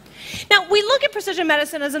 Now, we look at precision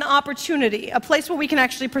medicine as an opportunity, a place where we can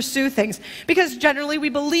actually pursue things, because generally we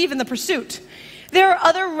believe in the pursuit. There are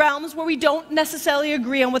other realms where we don't necessarily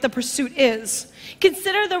agree on what the pursuit is.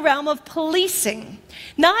 Consider the realm of policing.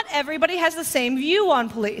 Not everybody has the same view on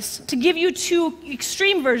police. To give you two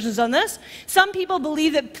extreme versions on this, some people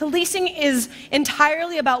believe that policing is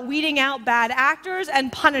entirely about weeding out bad actors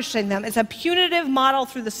and punishing them. It's a punitive model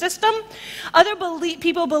through the system. Other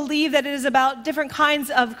people believe that it is about different kinds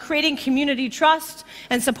of creating community trust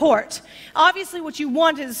and support. Obviously, what you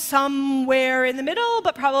want is somewhere in the middle,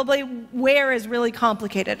 but probably where is really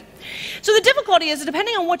complicated. So the difficulty is,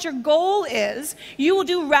 depending on what your goal is, you will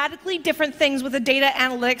do radically different things with a data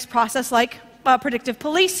analytics process like predictive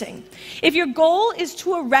policing. If your goal is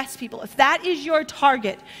to arrest people, if that is your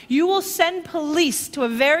target, you will send police to a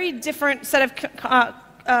very different set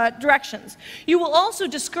of directions. You will also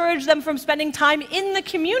discourage them from spending time in the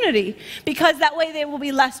community, because that way they will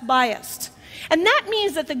be less biased. And that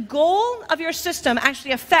means that the goal of your system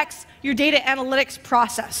actually affects your data analytics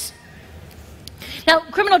process. Now,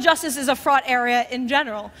 criminal justice is a fraught area in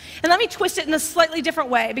general. And let me twist it in a slightly different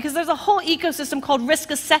way, because there's a whole ecosystem called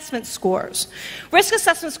risk assessment scores. Risk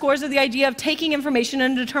assessment scores are the idea of taking information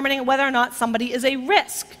and determining whether or not somebody is a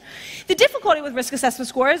risk. The difficulty with risk assessment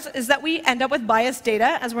scores is that we end up with biased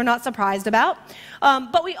data, as we're not surprised about.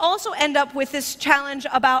 But we also end up with this challenge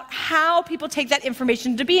about how people take that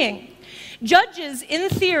information to being. Judges, in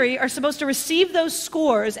theory, are supposed to receive those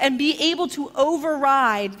scores and be able to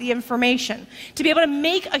override the information, to be able to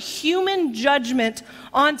make a human judgment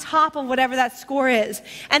on top of whatever that score is.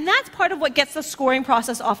 And that's part of what gets the scoring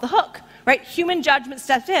process off the hook, right? Human judgment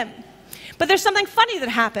steps in. But there's something funny that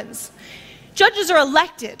happens. Judges are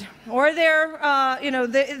elected, or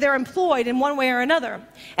they're employed in one way or another.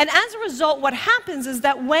 And as a result, what happens is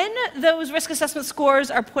that when those risk assessment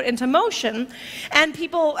scores are put into motion, and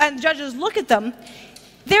judges look at them,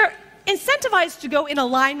 they're incentivized to go in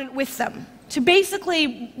alignment with them, to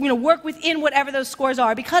basically work within whatever those scores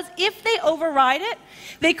are. Because if they override it,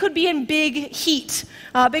 they could be in big heat,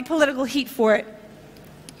 big political heat for it.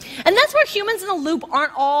 And that's where humans in the loop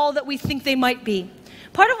aren't all that we think they might be.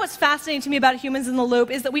 Part of what's fascinating to me about humans in the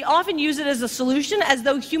loop is that we often use it as a solution, as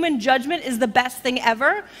though human judgment is the best thing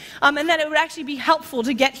ever, and that it would actually be helpful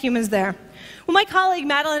to get humans there. Well, my colleague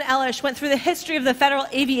Madeline Ellish went through the history of the Federal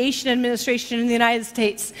Aviation Administration in the United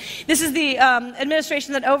States. This is the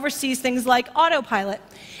administration that oversees things like autopilot.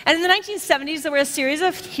 And in the 1970s, there were a series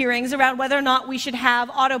of hearings around whether or not we should have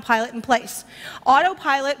autopilot in place.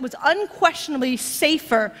 Autopilot was unquestionably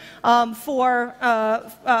safer for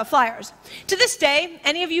flyers. To this day,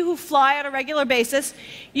 any of you who fly on a regular basis,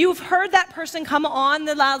 you've heard that person come on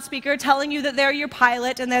the loudspeaker telling you that they're your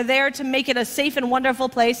pilot and they're there to make it a safe and wonderful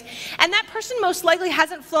place. And that person most likely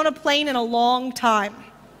hasn't flown a plane in a long time,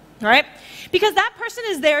 right? Because that person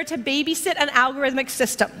is there to babysit an algorithmic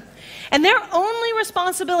system. And their only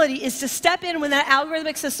responsibility is to step in when that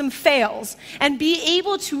algorithmic system fails and be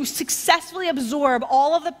able to successfully absorb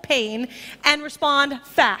all of the pain and respond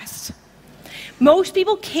fast. Most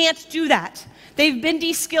people can't do that. They've been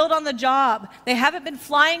de-skilled on the job. They haven't been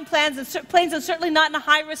flying planes, and certainly not in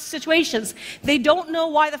high-risk situations. They don't know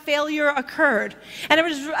why the failure occurred. And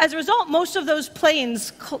as a result, most of those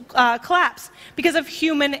planes collapse because of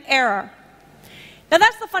human error. Now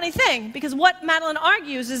that's the funny thing, because what Madeline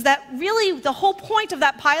argues is that really the whole point of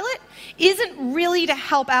that pilot isn't really to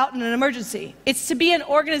help out in an emergency. It's to be an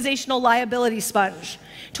organizational liability sponge,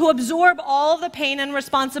 to absorb all the pain and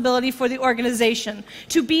responsibility for the organization,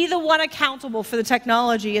 to be the one accountable for the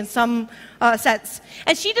technology in some sense.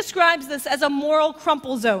 And she describes this as a moral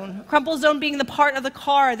crumple zone being the part of the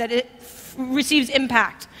car that it receives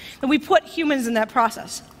impact, that we put humans in that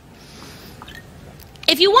process.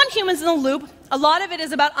 If you want humans in the loop, a lot of it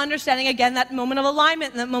is about understanding, again, that moment of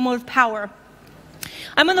alignment and that moment of power.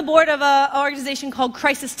 I'm on the board of an organization called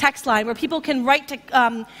Crisis Text Line, where people can write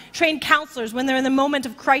to train counselors when they're in the moment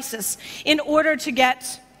of crisis in order to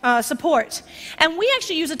get support. And we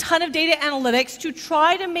actually use a ton of data analytics to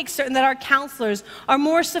try to make certain that our counselors are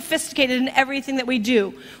more sophisticated in everything that we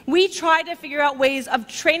do. We try to figure out ways of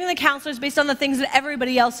training the counselors based on the things that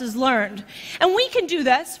everybody else has learned. And we can do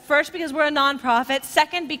this, first, because we're a nonprofit,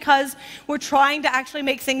 second, because we're trying to actually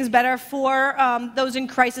make things better for those in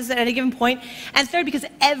crisis at any given point, and third, because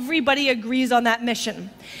everybody agrees on that mission.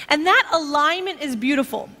 And that alignment is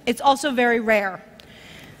beautiful. It's also very rare.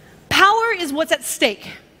 Power is what's at stake.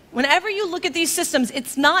 Whenever you look at these systems,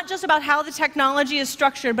 it's not just about how the technology is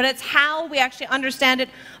structured, but it's how we actually understand it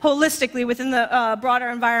holistically within the broader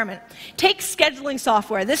environment. Take scheduling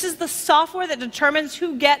software. This is the software that determines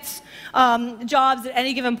who gets jobs at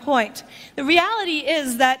any given point. The reality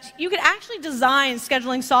is that you could actually design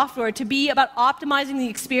scheduling software to be about optimizing the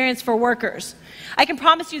experience for workers. I can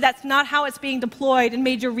promise you that's not how it's being deployed in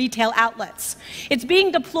major retail outlets. It's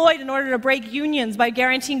being deployed in order to break unions by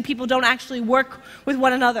guaranteeing people don't actually work with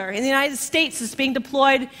one another. In the United States, it's being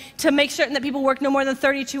deployed to make certain that people work no more than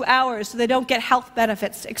 32 hours so they don't get health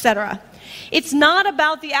benefits, etc. It's not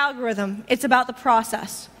about the algorithm, it's about the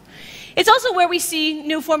process. It's also where we see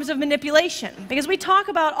new forms of manipulation, because we talk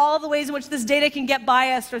about all the ways in which this data can get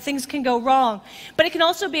biased or things can go wrong, but it can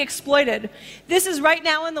also be exploited. This is right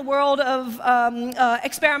now in the world of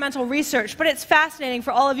experimental research, but it's fascinating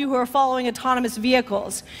for all of you who are following autonomous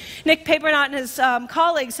vehicles. Nick Papernot and his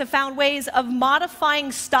colleagues have found ways of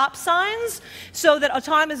modifying stop signs so that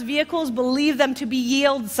autonomous vehicles believe them to be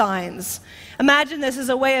yield signs. Imagine this as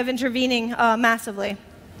a way of intervening massively.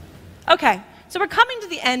 Okay. So we're coming to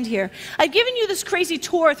the end here. I've given you this crazy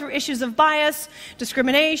tour through issues of bias,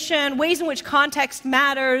 discrimination, ways in which context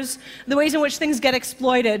matters, the ways in which things get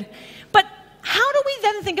exploited. But how do we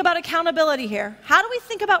then think about accountability here? How do we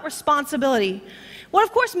think about responsibility? What,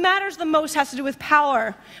 of course, matters the most has to do with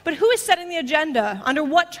power. But who is setting the agenda? Under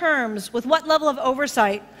what terms? With what level of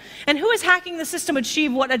oversight? And who is hacking the system to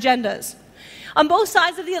achieve what agendas? On both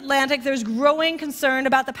sides of the Atlantic, there's growing concern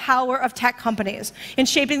about the power of tech companies in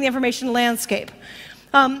shaping the information landscape.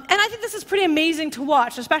 And I think this is pretty amazing to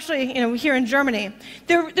watch, especially here in Germany.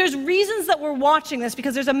 There's reasons that we're watching this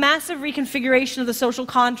because there's a massive reconfiguration of the social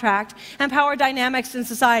contract and power dynamics in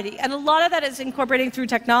society. And a lot of that is incorporating through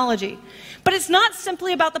technology. But it's not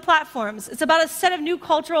simply about the platforms. It's about a set of new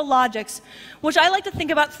cultural logics, which I like to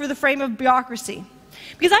think about through the frame of bureaucracy.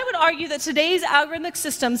 Because I would argue that today's algorithmic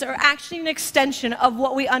systems are actually an extension of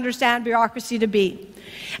what we understand bureaucracy to be.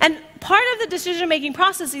 And part of the decision-making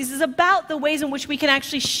processes is about the ways in which we can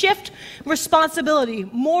actually shift responsibility,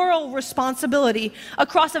 moral responsibility,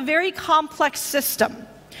 across a very complex system.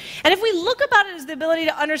 And if we look about it as the ability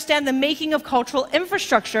to understand the making of cultural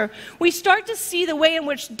infrastructure, we start to see the way in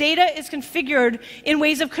which data is configured in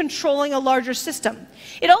ways of controlling a larger system.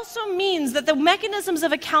 It also means that the mechanisms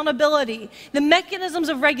of accountability, the mechanisms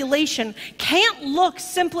of regulation, can't look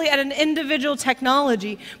simply at an individual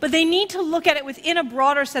technology, but they need to look at it within a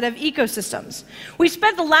broader set of ecosystems. We've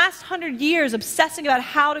spent the last 100 years obsessing about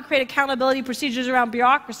how to create accountability procedures around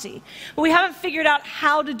bureaucracy, but we haven't figured out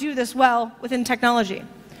how to do this well within technology.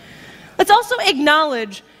 Let's also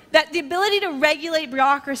acknowledge that the ability to regulate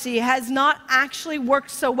bureaucracy has not actually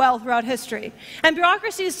worked so well throughout history. And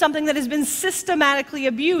bureaucracy is something that has been systematically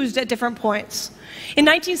abused at different points. In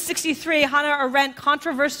 1963, Hannah Arendt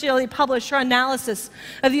controversially published her analysis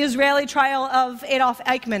of the Israeli trial of Adolf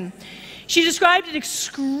Eichmann. She described in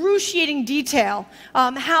excruciating detail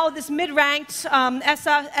how this mid-ranked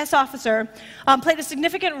S officer played a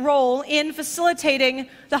significant role in facilitating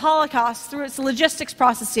the Holocaust through its logistics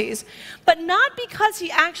processes, but not because he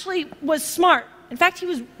actually was smart. In fact, he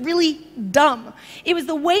was really dumb. It was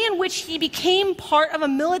the way in which he became part of a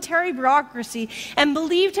military bureaucracy and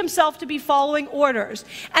believed himself to be following orders,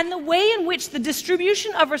 and the way in which the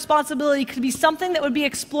distribution of responsibility could be something that would be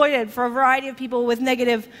exploited for a variety of people with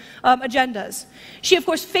negative agendas. She, of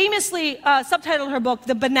course, famously subtitled her book,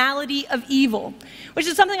 The Banality of Evil, which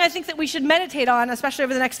is something I think that we should meditate on, especially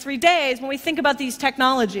over the next 3 days when we think about these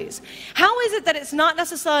technologies. How is it that it's not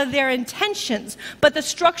necessarily their intentions, but the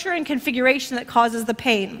structure and configuration that causes the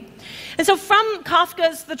pain? And so from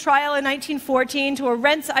Kafka's The Trial in 1914 to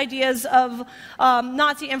Arendt's ideas of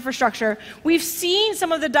Nazi infrastructure, we've seen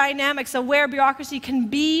some of the dynamics of where bureaucracy can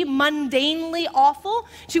be mundanely awful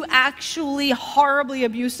to actually horribly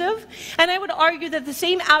abusive. And I would argue that the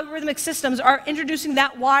same algorithmic systems are introducing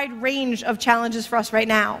that wide range of challenges for us right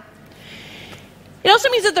now. It also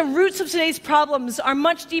means that the roots of today's problems are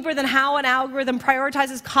much deeper than how an algorithm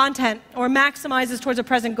prioritizes content or maximizes towards a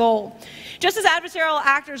present goal. Just as adversarial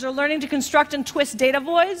actors are learning to construct and twist data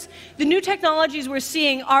voids, the new technologies we're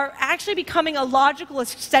seeing are actually becoming a logical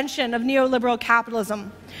extension of neoliberal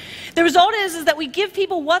capitalism. The result is that we give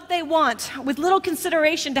people what they want with little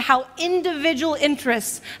consideration to how individual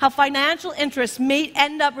interests, how financial interests may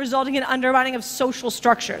end up resulting in undermining of social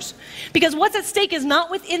structures. Because what's at stake is not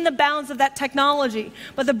within the bounds of that technology,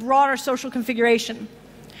 but the broader social configuration.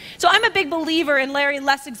 So I'm a big believer in Larry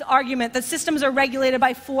Lessig's argument that systems are regulated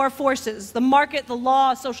by 4 forces: the market, the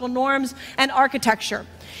law, social norms, and architecture.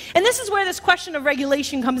 And this is where this question of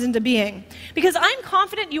regulation comes into being, because I'm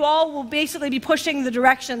confident you all will basically be pushing the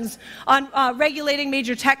directions on regulating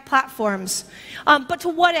major tech platforms. But to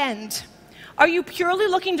what end? Are you purely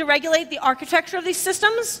looking to regulate the architecture of these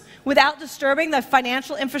systems without disturbing the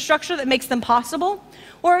financial infrastructure that makes them possible?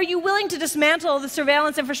 Or are you willing to dismantle the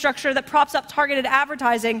surveillance infrastructure that props up targeted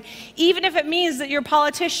advertising, even if it means that your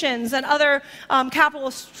politicians and other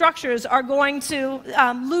capitalist structures are going to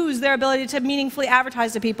lose their ability to meaningfully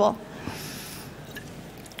advertise to people?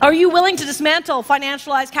 Are you willing to dismantle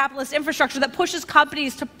financialized capitalist infrastructure that pushes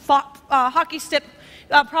companies to hockey stick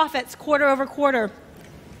profits quarter over quarter?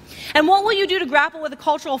 And what will you do to grapple with the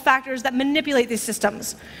cultural factors that manipulate these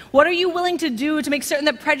systems? What are you willing to do to make certain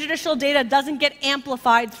that prejudicial data doesn't get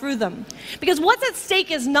amplified through them? Because what's at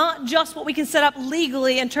stake is not just what we can set up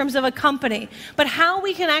legally in terms of a company, but how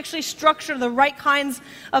we can actually structure the right kinds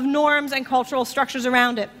of norms and cultural structures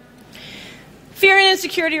around it. Fear and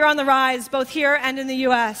insecurity are on the rise, both here and in the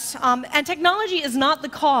US. And technology is not the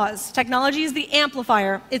cause. Technology is the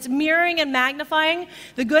amplifier. It's mirroring and magnifying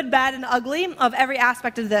the good, bad, and ugly of every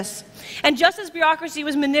aspect of this. And just as bureaucracy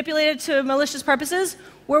was manipulated to malicious purposes,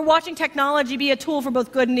 we're watching technology be a tool for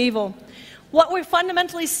both good and evil. What we're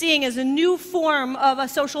fundamentally seeing is a new form of a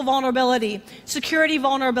social vulnerability, security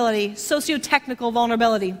vulnerability, sociotechnical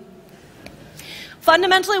vulnerability.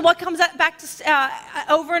 Fundamentally, what comes back to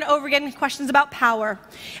over and over again, questions about power.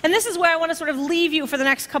 And this is where I want to sort of leave you for the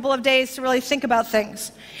next couple of days to really think about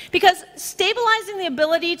things. Because stabilizing the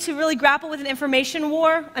ability to really grapple with an information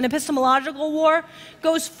war, an epistemological war,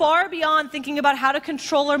 goes far beyond thinking about how to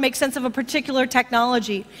control or make sense of a particular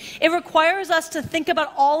technology. It requires us to think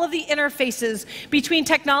about all of the interfaces between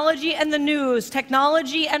technology and the news,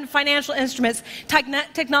 technology and financial instruments,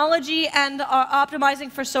 technology and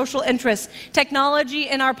optimizing for social interests, technology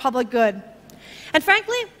in our public good. And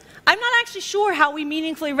frankly, I'm not actually sure how we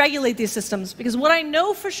meaningfully regulate these systems, because what I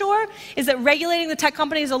know for sure is that regulating the tech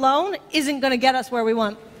companies alone isn't going to get us where we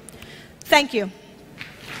want. Thank you.